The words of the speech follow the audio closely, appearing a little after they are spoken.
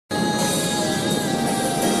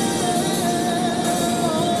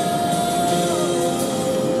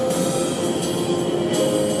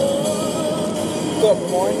Good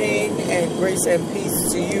morning and grace and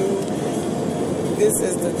peace to you. This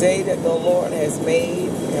is the day that the Lord has made,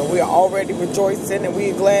 and we are already rejoicing and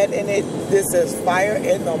we are glad in it. This is Fire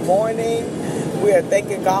in the Morning. We are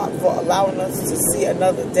thanking God for allowing us to see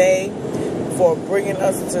another day, for bringing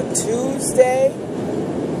us to Tuesday.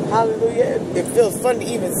 Hallelujah. It feels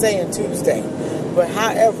funny even saying Tuesday, but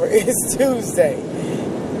however, it's Tuesday.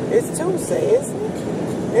 It's Tuesday, isn't it?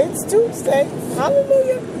 It's Tuesday.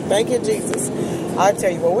 Hallelujah. Thank you, Jesus. I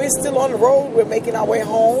tell you what, we're still on the road. We're making our way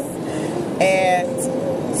home.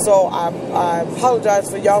 And so I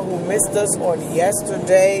apologize for y'all who missed us on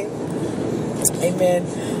yesterday.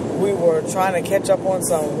 Amen. We were trying to catch up on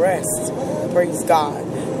some rest. Praise God.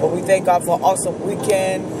 But we thank God for an awesome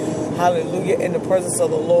weekend. Hallelujah. In the presence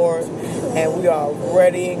of the Lord. And we are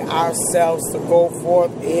readying ourselves to go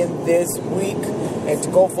forth in this week and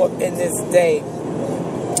to go forth in this day.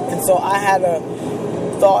 And so I had a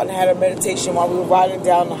thought and had a meditation while we were riding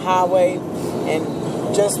down the highway, and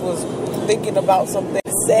just was thinking about something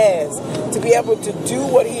it says to be able to do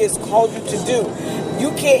what He has called you to do.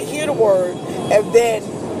 You can't hear the word and then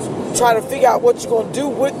try to figure out what you're going to do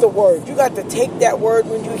with the word. You got to take that word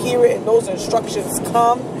when you hear it and those instructions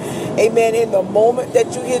come. Amen. In the moment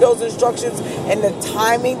that you hear those instructions and the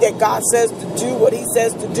timing that God says to do what He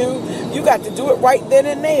says to do, you got to do it right then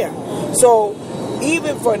and there. So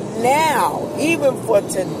even for now, even for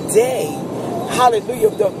today,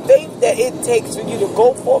 hallelujah, the faith that it takes for you to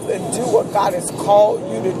go forth and do what God has called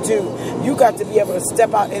you to do, you got to be able to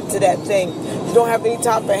step out into that thing. You don't have any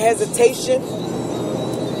time for hesitation.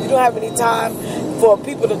 You don't have any time for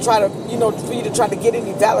people to try to, for you to try to get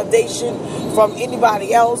any validation from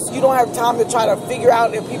anybody else. You don't have time to try to figure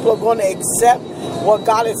out if people are going to accept what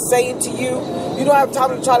God is saying to you. You don't have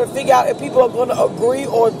time to try to figure out if people are going to agree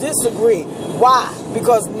or disagree. Why?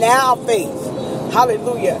 Because now faith,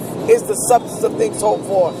 hallelujah, is the substance of things hoped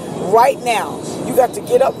for. Right now, you got to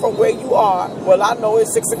get up from where you are. Well, I know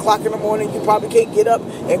it's 6 o'clock in the morning. You probably can't get up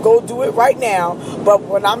and go do it right now. But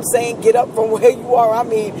when I'm saying get up from where you are, I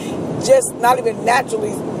mean just not even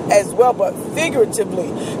naturally as well, but figuratively.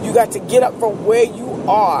 You got to get up from where you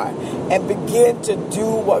are and begin to do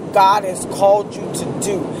what God has called you to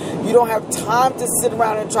do. You don't have time to sit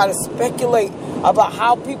around and try to speculate about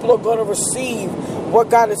how people are going to receive what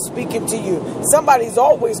God is speaking to you. Somebody's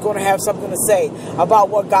always going to have something to say about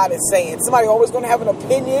what God is saying. Somebody's always going to have an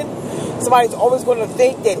opinion. Somebody's always going to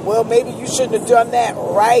think that, well, maybe you shouldn't have done that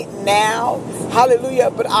right now.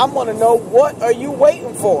 Hallelujah. But I'm going to know, what are you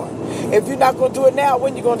waiting for? If you're not going to do it now,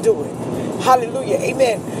 when are you going to do it? Hallelujah.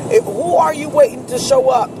 Amen. Who are you waiting to show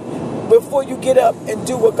up before you get up and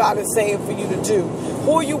do what God is saying for you to do?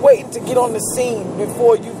 Who are you waiting to get on the scene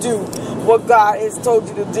before you do what God has told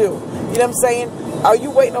you to do? You know what I'm saying? Are you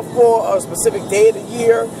waiting for a specific day of the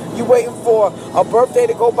year? You waiting for a birthday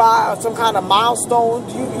to go by or some kind of milestone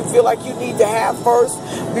you feel like you need to have first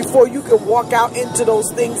before you can walk out into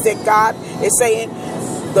those things that God is saying?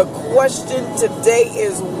 The question today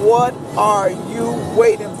is, what are you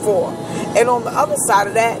waiting for? And on the other side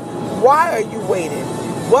of that, why are you waiting?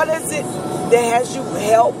 What is it that has you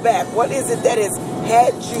held back? What is it that has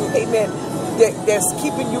had you, amen, that's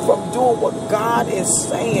keeping you from doing what God is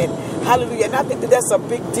saying? Hallelujah. And I think that's a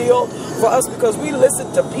big deal for us, because we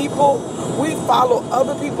listen to people. We follow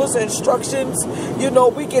other people's instructions.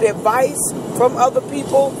 We get advice from other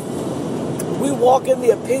people. We walk in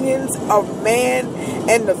the opinions of man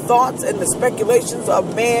and the thoughts and the speculations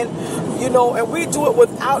of man, and we do it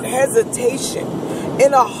without hesitation.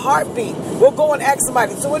 In a heartbeat, we'll go and ask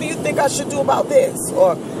somebody, so what do you think I should do about this?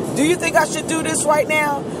 Or do you think I should do this right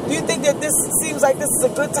now? Do you think that this seems like this is a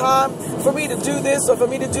good time for me to do this or for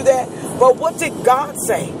me to do that? But what did God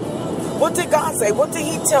say? What did God say? What did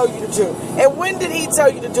He tell you to do? And when did He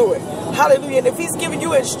tell you to do it? Hallelujah. And if He's giving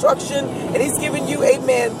you instruction and He's giving you,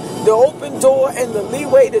 amen, the open door and the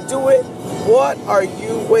leeway to do it, what are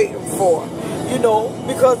you waiting for?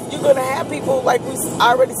 Because you're going to have people, like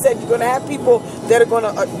I already said, you're going to have people that are going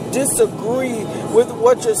to disagree with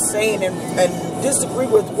what you're saying and disagree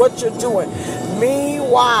with what you're doing.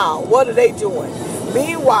 Meanwhile, what are they doing?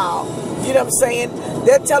 Meanwhile, you know what I'm saying?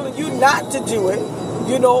 They're telling you not to do it.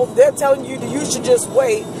 They're telling you that you should just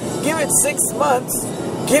wait. Give it 6 months.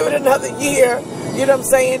 Give it another year. You know what I'm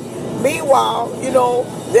saying? Meanwhile,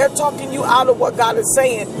 they're talking you out of what God is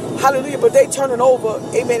saying. Hallelujah. But they turning over,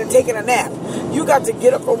 amen, and taking a nap. You got to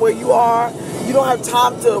get up from where you are. You don't have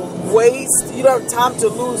time to waste. You don't have time to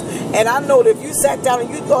lose. And I know that if you sat down and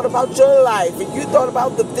you thought about your life and you thought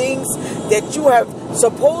about the things that you have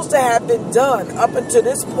supposed to have been done up until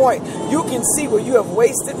this point, you can see where you have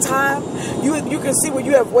wasted time. You can see where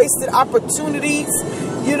you have wasted opportunities.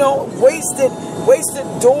 you know, wasted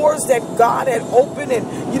doors that God had opened and,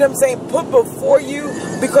 you know what I'm saying, put before you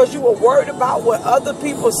because you were worried about what other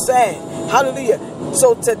people said. Hallelujah.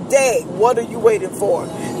 So today, what are you waiting for?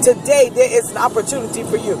 Today, there is an opportunity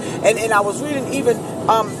for you. And I was reading even,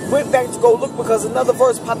 went back to go look because another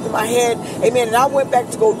verse popped in my head. Amen. And I went back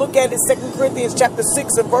to go look at it, 2 Corinthians chapter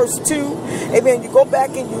 6 and verse 2. Amen. You go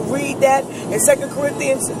back and you read that. In 2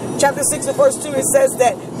 Corinthians chapter 6 and verse 2, it says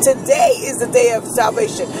that today is the day of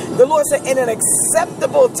salvation. The Lord said, in an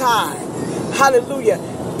acceptable time. Hallelujah.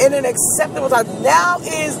 In an acceptable time. Now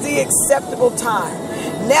is the acceptable time.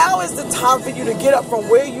 Now is the time for you to get up from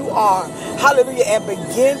where you are, hallelujah, and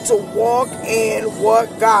begin to walk in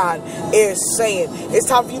what God is saying. It's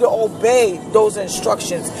time for you to obey those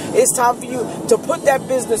instructions. It's time for you to put that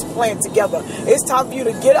business plan together. It's time for you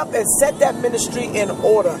to get up and set that ministry in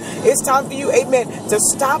order. It's time for you, amen, to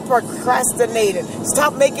stop procrastinating.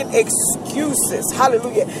 Stop making excuses.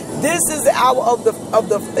 Hallelujah. This is the hour of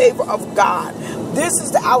the favor of God. This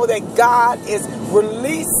is the hour that God is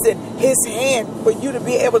releasing his hand for you to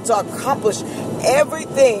be able to accomplish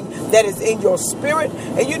everything that is in your spirit.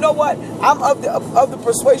 And you know what? I'm of the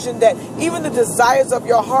persuasion that even the desires of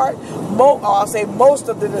your heart, I'll say most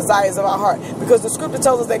of the desires of our heart, because the scripture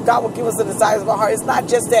tells us that God will give us the desires of our heart. It's not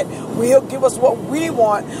just that he'll give us what we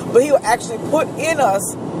want, but he'll actually put in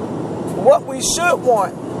us what we should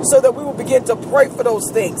want, so that we will begin to pray for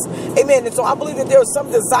those things. Amen. And so I believe that there are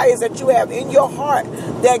some desires that you have in your heart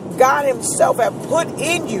that God himself have put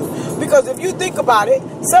in you. Because if you think about it,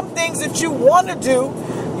 some things that you want to do,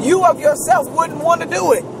 you of yourself wouldn't want to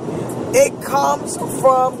do it. It comes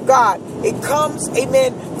from God. It comes,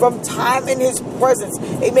 amen, from time in his presence.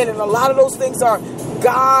 Amen. And a lot of those things are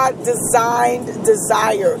God-designed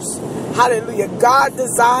desires. Hallelujah. God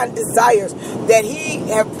designed desires that he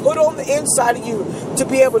have put on the inside of you to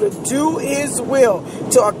be able to do his will,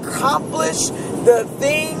 to accomplish the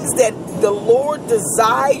things that the Lord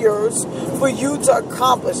desires for you to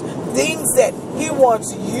accomplish. Things that he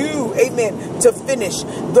wants you, amen, to finish.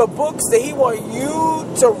 The books that he wants you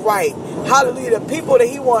to write. Hallelujah. The people that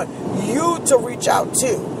he wants you to reach out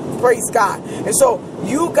to. Praise God. And so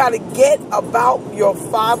you got to get about your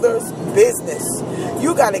Father's business.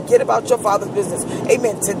 You got to get about your Father's business.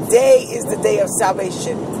 Amen. Today is the day of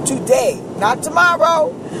salvation. Today. Not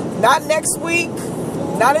tomorrow. Not next week.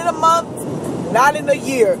 Not in a month. Not in a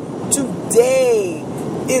year. Today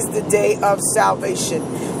is the day of salvation.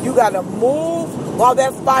 You got to move while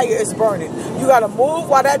that fire is burning. You got to move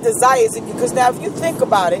while that desire is in you. Because now if you think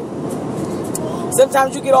about it,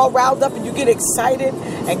 sometimes you get all riled up and you get excited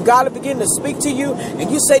and God will begin to speak to you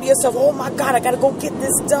and you say to yourself, oh my God, I got to go get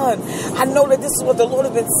this done. I know that this is what the Lord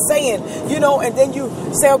has been saying, you know, and then you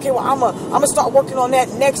say, okay, well, I'm gonna start working on that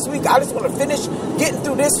next week. I just want to finish getting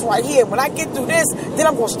through this right here. When I get through this, then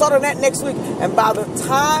I'm going to start on that next week. And by the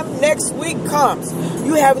time next week comes,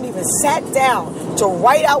 you haven't even sat down to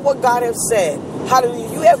write out what God has said.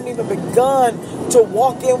 Hallelujah. You haven't even begun to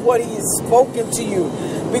walk in what he has spoken to you.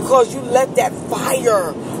 Because you let that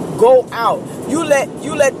fire go out. You let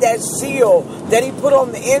that zeal that he put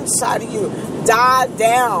on the inside of you die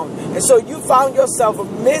down. And so you found yourself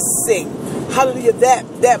missing, hallelujah,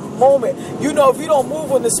 that moment. You know, if you don't move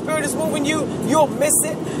when the Spirit is moving you, you'll miss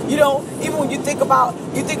it. You know, even when you think about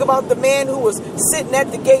the man who was sitting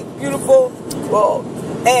at the gate, beautiful, well,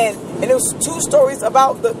 and it was two stories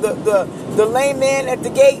about the lame man at the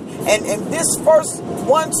gate. And this first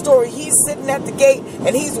one story, he's sitting at the gate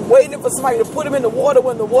and he's waiting for somebody to put him in the water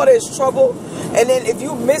when the water is troubled. And then if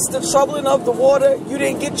you miss the troubling of the water, you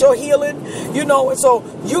didn't get your healing, you know. And so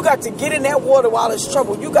you got to get in that water while it's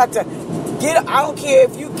troubled. You got to get, I don't care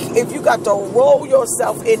if you got to roll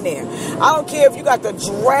yourself in there. I don't care if you got to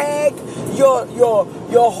drag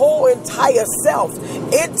your whole entire self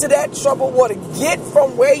into that troubled water. Get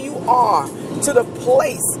from where you are to the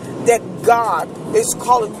place that God is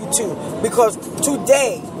calling you to, because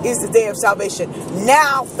today is the day of salvation.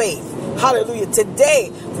 Now faith, hallelujah,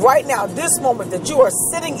 today, right now, this moment that you are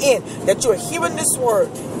sitting in, that you are hearing this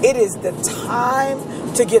word, it is the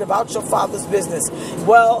time to get about your Father's business.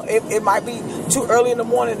 Well, it might be too early in the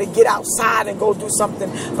morning to get outside and go do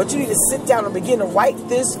something, but you need to sit down and begin to write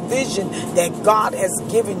this vision that God has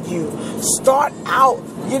given you. Start out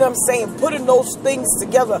you know what I'm saying, putting those things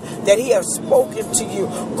together that he has spoken to you.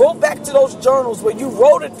 Go back to those journals where you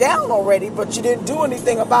wrote it down already, but you didn't do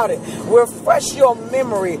anything about it. Refresh your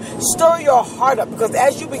memory. Stir your heart up, because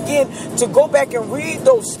as you begin to go back and read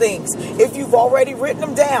those things, if you've already written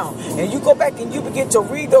them down, and you go back and you begin to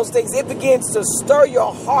read those things, it begins to stir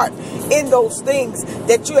your heart in those things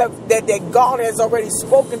that you have, that God has already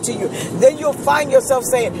spoken to you. Then you'll find yourself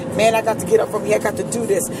saying, man, I got to get up from here. I got to do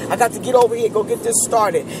this. I got to get over here, go get this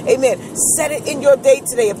started. Amen. Set it in your day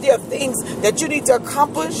today. If there are things that you need to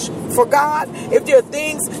accomplish for God, if there are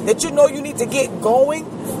things that you know you need to get going,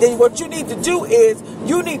 then what you need to do is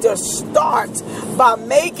you need to start by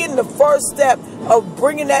making the first step of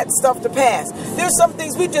bringing that stuff to pass. There's some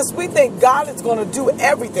things we think God is going to do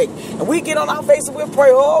everything. And we get on our face and we pray,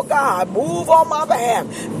 oh God, move on my behalf.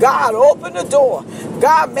 God, open the door.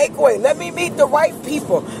 God, make way. Let me meet the right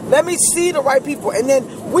people. Let me see the right people. And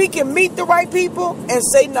then we can meet the right people and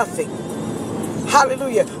say nothing.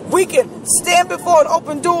 Hallelujah. We can stand before an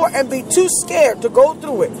open door and be too scared to go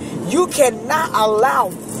through it. You cannot allow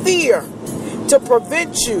fear to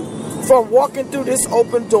prevent you from walking through this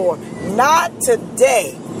open door. Not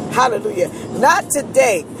today. Hallelujah. Not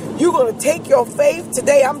today. You're going to take your faith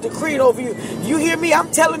today. I'm decreeing over you. You hear me?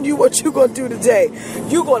 I'm telling you what you're going to do today.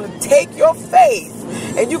 You're going to take your faith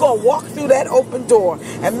and you're going to walk through that open door.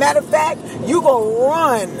 And matter of fact, you're going to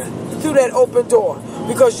run through that open door,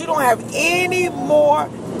 because you don't have any more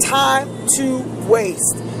time to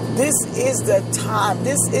waste. This is the time.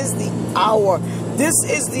 This is the hour. This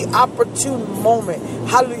is the opportune moment.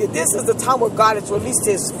 Hallelujah. This is the time where God has released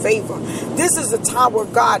his favor. This is the time where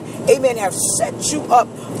God, amen, have set you up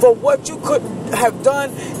for what you couldn't have done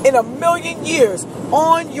in a million years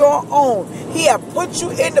on your own. He have put you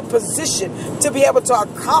in the position to be able to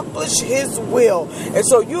accomplish his will. And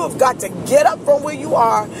so you have got to get up from where you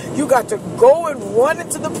are. You got to go and run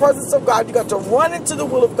into the presence of God. You got to run into the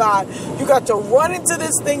will of God. You got to run into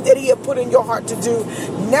this thing that he have put in your heart to do.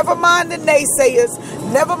 Never mind the naysayers.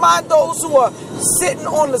 Never mind those who are sitting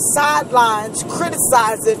on the sidelines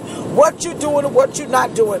criticizing what you're doing and what you're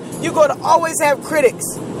not doing. You're going to always have critics.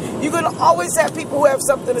 You're going to always have people who have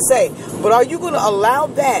something to say. But are you going to allow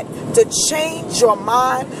that to change your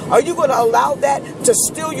mind? Are you going to allow that to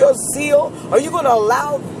steal your zeal? Are you going to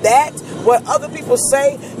allow that, what other people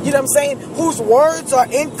say, you know what I'm saying, whose words are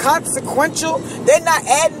inconsequential? They're not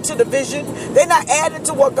adding to the vision. They're not adding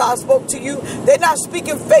to what God spoke to you. They're not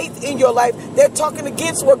speaking faith in your life. They're talking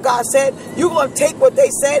against what God said. You're going to take what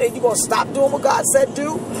they said and you're going to stop doing what God said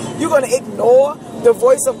do. You're going to ignore the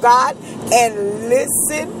voice of God and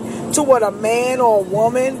listen to what a man or a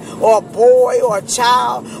woman or a boy or a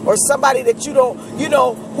child or somebody that you don't, you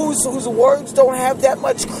know, whose words don't have that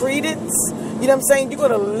much credence. You know what I'm saying? You're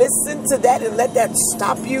going to listen to that and let that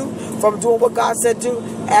stop you from doing what God said do?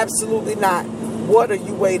 Absolutely not. What are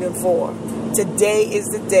you waiting for? Today is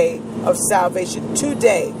the day of salvation.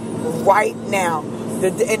 Today, right now.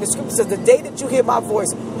 And the scripture says, the day that you hear my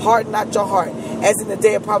voice, harden not your heart, as in the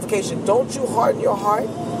day of provocation. Don't you harden your heart?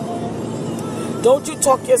 Don't you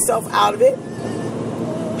talk yourself out of it?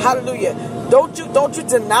 Hallelujah. Don't you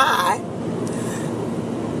deny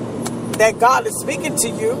that God is speaking to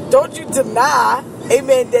you. Don't you deny,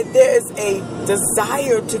 amen, that there is a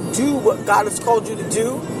desire to do what God has called you to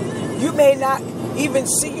do. You may not even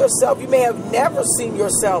see yourself. You may have never seen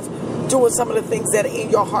yourself doing some of the things that are in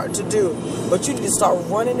your heart to do. But you need to start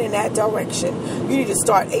running in that direction. You need to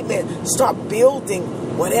start, amen, start building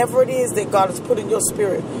whatever it is that God has put in your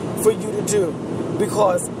spirit for you to do.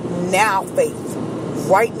 Because now faith,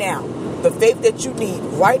 right now, the faith that you need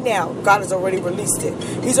right now, God has already released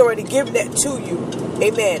it. He's already given that to you.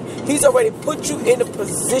 Amen. He's already put you in a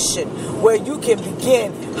position where you can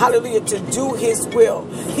begin, hallelujah, to do his will.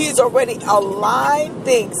 He's already aligned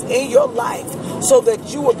things in your life so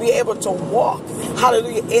that you will be able to walk,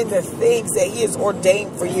 hallelujah, in the things that he has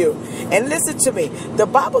ordained for you. And listen to me. The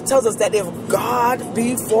Bible tells us that if God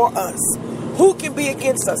be for us, who can be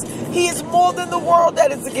against us? He is more than the world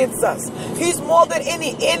that is against us. He's more than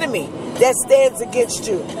any enemy that stands against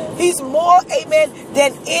you. He's more, amen,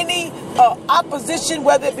 than any opposition,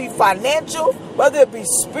 whether it be financial, whether it be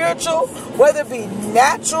spiritual, whether it be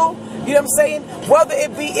natural, you know what I'm saying? Whether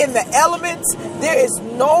it be in the elements, there is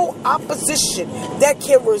no opposition that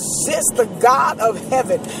can resist the God of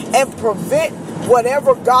heaven and prevent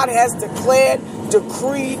whatever God has declared,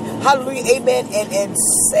 decreed, hallelujah, amen, and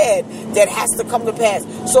said that has to come to pass.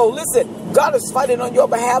 So listen, God is fighting on your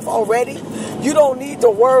behalf already. You don't need to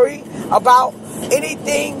worry about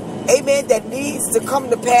anything, amen, that needs to come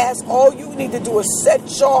to pass. All you need to do is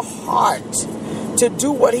set your heart to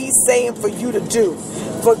do what he's saying for you to do.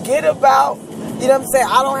 Forget about, You know what I'm saying?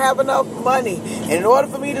 I don't have enough money. And in order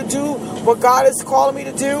for me to do what God is calling me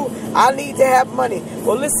to do, I need to have money.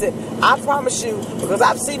 Well, listen, I promise you, because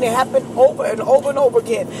I've seen it happen over and over and over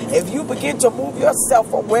again. If you begin to move yourself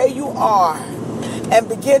from where you are and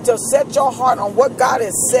begin to set your heart on what God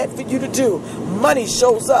has said for you to do, money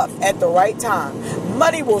shows up at the right time.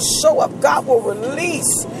 Money will show up. God will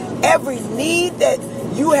release every need that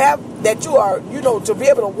you have, that you are, to be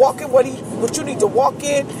able to walk in what you need to walk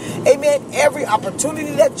in. Amen. Every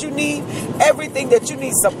opportunity that you need, everything that you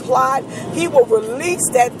need supplied, he will release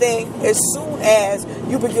that thing as soon as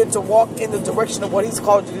you begin to walk in the direction of what he's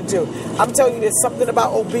called you to do. I'm telling you, there's something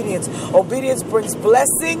about obedience. Obedience brings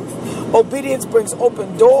blessing. Obedience brings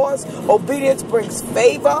open doors. Obedience brings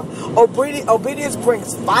favor. Obedience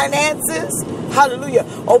brings finances. Hallelujah.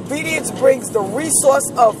 Obedience brings the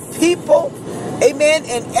resource of people. Amen.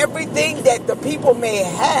 And everything that the people may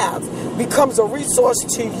have becomes a resource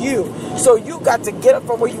to you. So you got to get up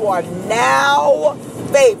from where you are now,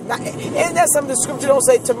 faith. And that's something the scripture don't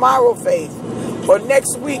say tomorrow, faith, or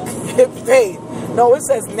next week, faith. No, it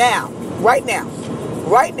says now, right now,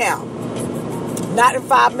 right now. Not in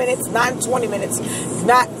 5 minutes, not in 20 minutes,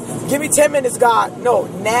 not give me 10 minutes, God. No,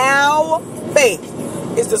 now faith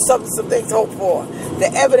is the substance of things hoped for,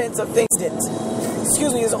 the evidence of things that,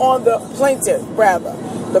 is on the plaintiff, rather.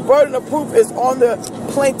 The burden of proof is on the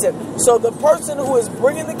plaintiff. So the person who is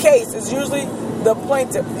bringing the case is usually the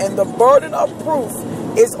plaintiff, and the burden of proof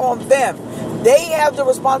is on them. They have the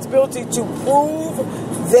responsibility to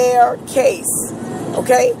prove their case.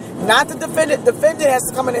 Okay? Not the defendant. The defendant has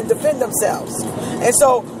to come in and defend themselves. And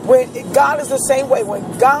so when God is the same way, when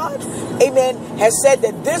God, amen, has said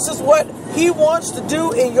that this is what he wants to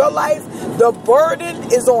do in your life, the burden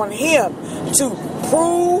is on him to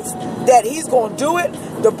prove that he's going to do it.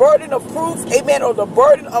 The burden of proof, amen, or the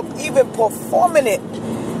burden of even performing it,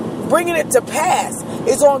 bringing it to pass,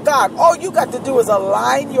 is on God. All you got to do is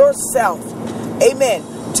align yourself, amen,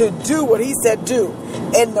 to do what he said do.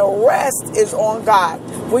 And the rest is on God.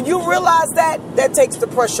 When you realize that, that takes the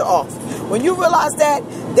pressure off. When you realize that,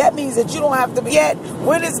 that means that you don't have to be yet.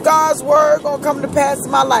 When is God's word going to come to pass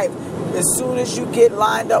in my life? As soon as you get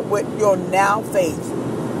lined up with your now faith.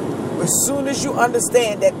 As soon as you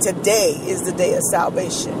understand that today is the day of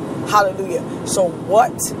salvation. Hallelujah. So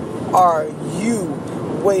what are you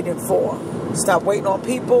waiting for? Stop waiting on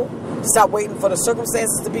people. Stop waiting for the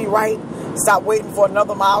circumstances to be right. Stop waiting for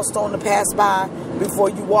another milestone to pass by before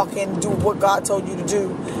you walk in and do what God told you to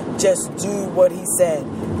do. Just do what he said,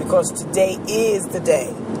 because today is the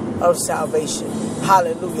day of salvation.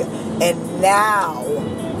 Hallelujah. And now,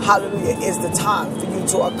 hallelujah, is the time for you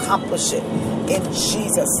to accomplish it in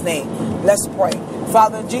Jesus' name. Let's pray.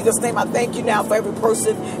 Father, in Jesus' name, I thank you now for every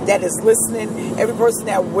person that is listening, every person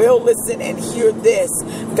that will listen and hear this.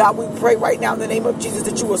 God, we pray right now in the name of Jesus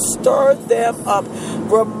that you will stir them up.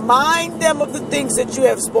 Remind them of the things that you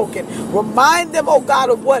have spoken. Remind them, oh God,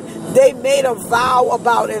 of what they made a vow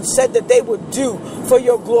about and said that they would do for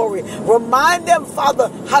your glory. Remind them, Father,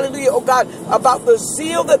 hallelujah, oh God, about the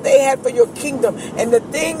zeal that they had for your kingdom and the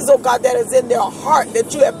things, oh God, that is in their heart,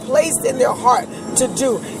 that you have placed in their heart to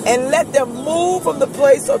do. And let them move from the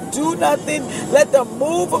place of do nothing. Let them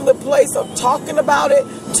move from the place of talking about it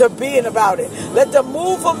to being about it. Let them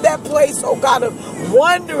move from that place, oh God, of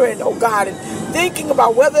wondering, oh God, and thinking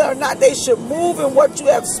about whether or not they should move in what you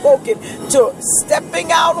have spoken, to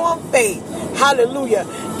stepping out on faith. Hallelujah.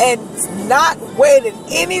 And not waiting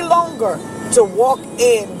any longer to walk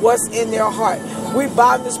in what's in their heart. We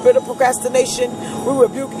bind the spirit of procrastination. We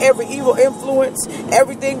rebuke every evil influence,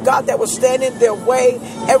 everything, God, that will stand in their way,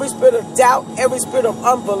 every spirit of doubt, every spirit of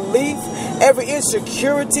unbelief, every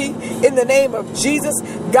insecurity in the name of Jesus.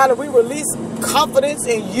 God, we release confidence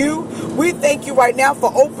in you. We thank you right now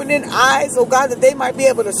for opening eyes, oh God, that they might be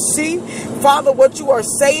able to see, Father, what you are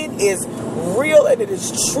saying is real and it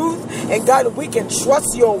is truth. And God, we can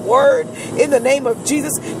trust your word in the name of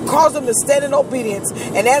Jesus. Cause them to stand in obedience.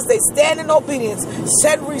 And as they stand in obedience,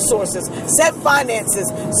 send resources, send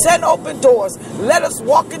finances, send open doors. Let us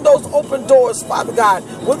walk in those open doors, Father God,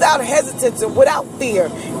 without hesitance and without fear,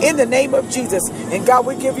 in the name of Jesus. And God,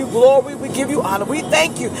 we give you glory. We give you honor. We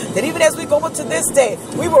thank you that even as we go into this day,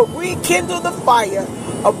 we will rekindle the fire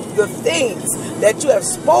of the things that you have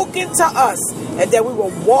spoken to us, and that we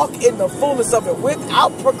will walk in the fullness of it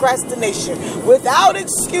without procrastination, without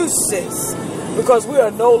excuses, because we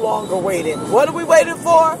are no longer waiting. What are we waiting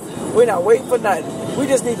for? We're not waiting for nothing. We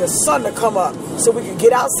just need the sun to come up so we can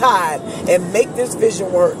get outside and make this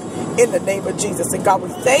vision work in the name of Jesus. And God, we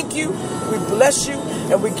thank you. We bless you.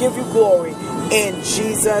 and we give you glory. In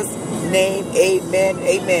Jesus' name, amen,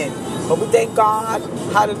 amen. But we thank God,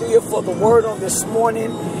 hallelujah, for the word on this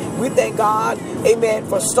morning. We thank God, amen,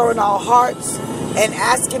 for stirring our hearts and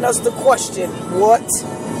asking us the question, what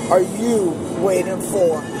are you waiting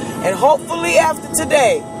for? And hopefully after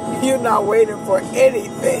today, you're not waiting for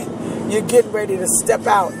anything. You're getting ready to step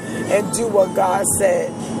out and do what God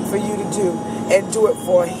said for you to do, and do it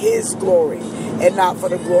for his glory and not for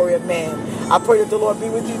the glory of man. I pray that the Lord be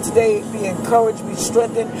with you today. Be encouraged, be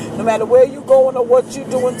strengthened. No matter where you're going or what you're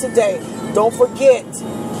doing today, don't forget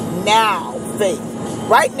now faith.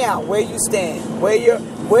 Right now, where you stand, where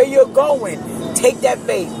you're going, take that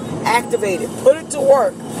faith, activate it, put it to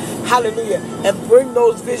work. Hallelujah. And bring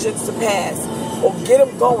those visions to pass, or get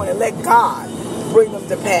them going and let God bring them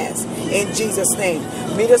to pass in Jesus' name.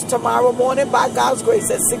 Meet us tomorrow morning by God's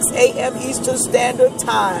grace at 6 a.m. Eastern Standard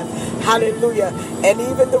Time. Hallelujah. And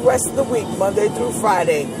even the rest of the week, Monday through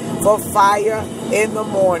Friday, for fire in the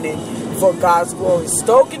morning for God's glory.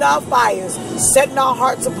 Stoking our fires, setting our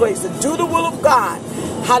hearts ablaze to do the will of God.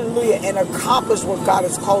 Hallelujah. And accomplish what God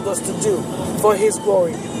has called us to do for his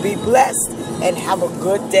glory. Be blessed and have a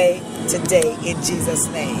good day today in Jesus'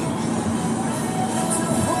 name.